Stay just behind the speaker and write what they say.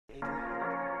I'm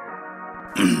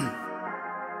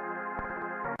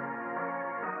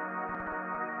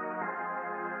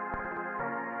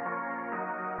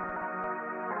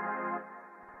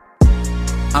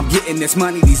getting this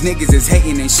money, these niggas is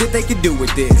hating, ain't shit they can do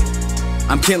with it.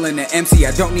 I'm killing the MC,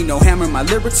 I don't need no hammer, my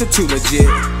lyrics are too legit.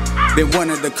 Been one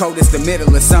of the coldest, the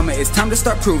middle of summer, it's time to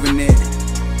start proving it.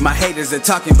 My haters are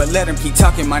talking, but let them keep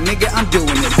talking, my nigga, I'm doing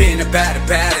it. Been about it,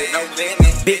 no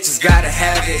limit, bitches gotta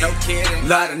have it, no kidding.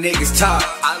 Lot of niggas talk,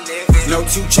 I live it. No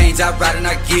 2 chains, I ride and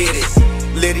I get it.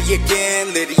 Litty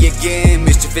again,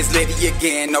 Mischief is Litty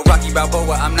again. No Rocky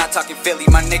Balboa, I'm not talking Philly,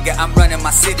 my nigga, I'm running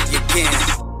my city again.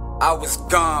 I was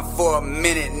gone for a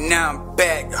minute, now I'm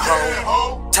back,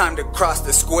 ho. Time to cross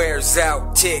the squares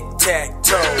out,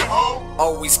 tic-tac-toe.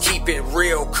 Always keep it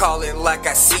real, call it like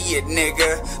I see it,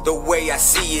 nigga. The way I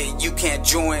see it, you can't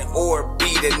join or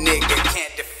be the nigga.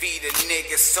 Can't defeat a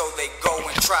nigga, so they go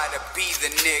and try to be the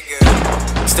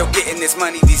nigga. Still getting this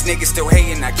money, these niggas still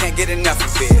hating, I can't get enough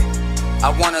of it. I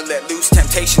wanna let loose,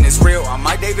 temptation is real, on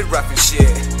my David Ruffin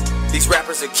shit. These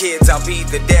rappers are kids, I'll be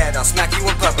the dad, I'll smack you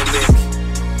in public.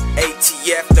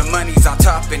 ATF, the money's on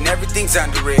top and everything's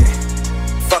under it.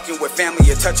 Fucking with family,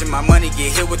 you're touching my money,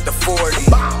 get hit with the 40.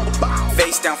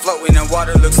 Face down floating in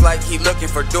water, looks like he looking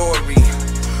for Dory.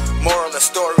 Moral of the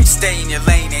story, stay in your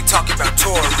lane, ain't talking about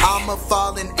Tory. I'm a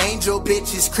fallen angel,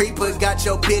 bitches. Kreepa got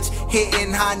your bitch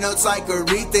hitting high notes like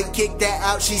Aretha. Kick that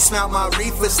out, she smelled my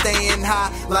reefer. Staying high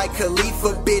like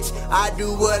Khalifa, bitch. I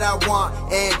do what I want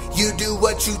and you do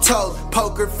what you told.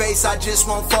 Poker face, I just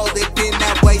won't fold it. Been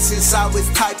that way since I was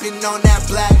typing on that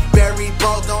BlackBerry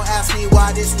bold. Don't ask me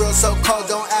why this world so cold.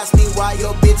 Don't ask me why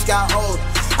your bitch got old.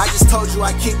 I just told you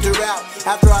I kicked her out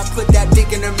after I put that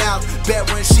dick in her mouth. Bet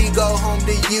when she go home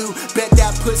to you, bet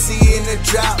that pussy in the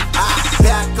drought.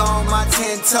 Back on my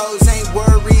 10 toes, ain't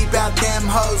worried about them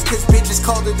hoes, cause bitch is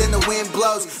colder than the wind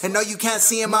blows. And no, you can't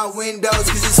see in my windows,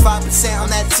 cause it's 5% on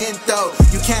that tint though.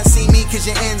 You can't see me cause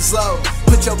your end's low.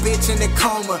 Put your bitch in a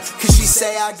coma, cause she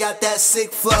say I got that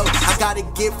sick flow. I got a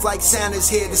gift like Santa's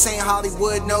here. This ain't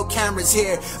Hollywood, no cameras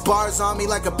here. Bars on me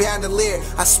like a bandolier.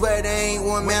 I swear there ain't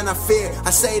one man I fear. I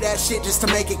say that shit just to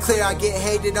make it clear. I get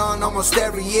hated on almost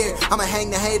every year. I'ma hang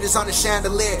the haters on the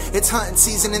chandelier. It's hunting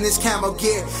season in this camo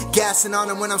gear. Gassing on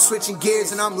them when I'm switching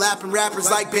gears, and I'm lapping rappers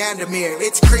like Bandamir.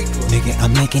 It's Kreepa. Nigga,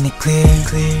 I'm making it clear.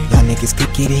 Y'all niggas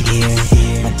could get it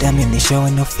here. My diamond is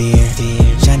showing no fear.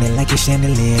 Shining like a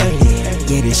chandelier.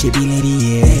 Yeah, this shit be litty,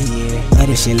 yeah.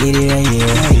 Other shit litty right here.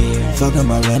 Fuckin'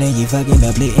 my runner, you fucking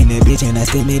up lit in the bitch, and I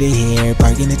still made it here.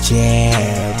 Park in the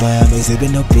chair, but I'm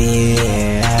sipping no beer.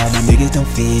 My niggas don't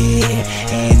fear,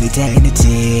 and they tagging the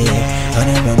tear. On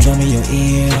the rum, show me your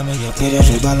ear. Get that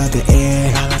shit ball out the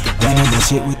air. Running the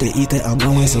shit with the ether, I'm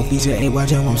going so feature. Ain't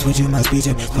watching, I'm switching my speech.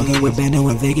 Fucking with Bando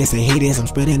in Vegas, they hate us. I'm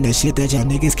spreading the shit that y'all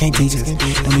niggas can't teach us.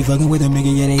 Don't be fucking with a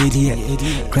nigga, yeah, they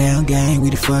ATF. Crown gang, we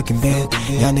the fucking best.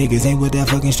 Y'all niggas ain't with that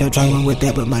fucking strap, trying with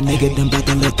that. But my nigga done bout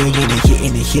to let them in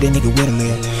and hit a nigga with a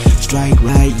lip. Strike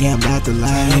right, yeah, I'm about to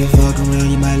lie. Fuck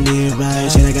around, you might live right.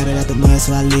 Shit, I got it out the mud,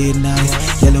 so I live nice.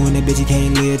 Yellow in the bitch, you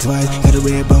can't live twice. Got a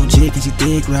red bone chick, and she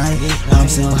thick, right? I'm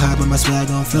so high, but my swag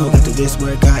on flow. Got the wrist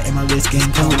workout, and my wrist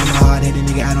getting cold. I'm a hard-headed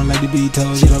nigga, I don't like to be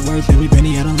told. Shit, I'm worth every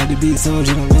penny, I don't like to be sold.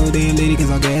 Shit, I'm low damn lady, cause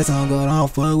I'm gas on gold. I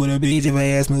don't fuck with a bitch if I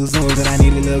ass smooth souls. But I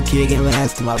need a little kid, get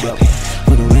last to my brother.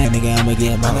 Fuck around, nigga, I'ma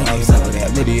get my name so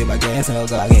that Litty if I gas on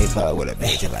gold. I can't fuck with a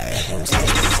bitch if I ass smooth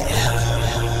souls.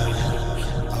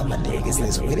 All my niggas,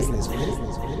 let's with it.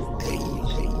 Hey,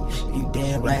 you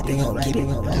damn right, they gon' get it.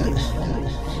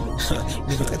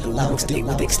 Niggas got the long stick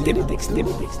with extended.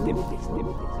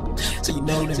 So you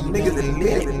know them niggas that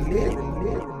lit.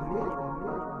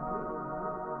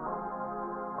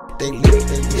 They lit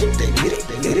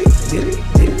it.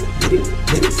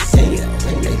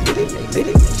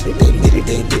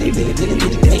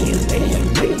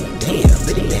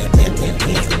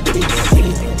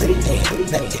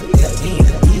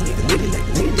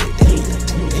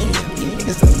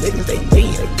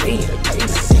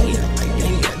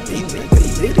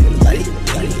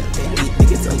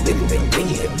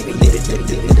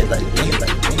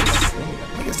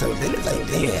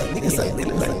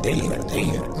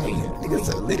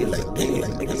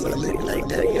 Niggas so litty like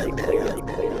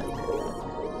that.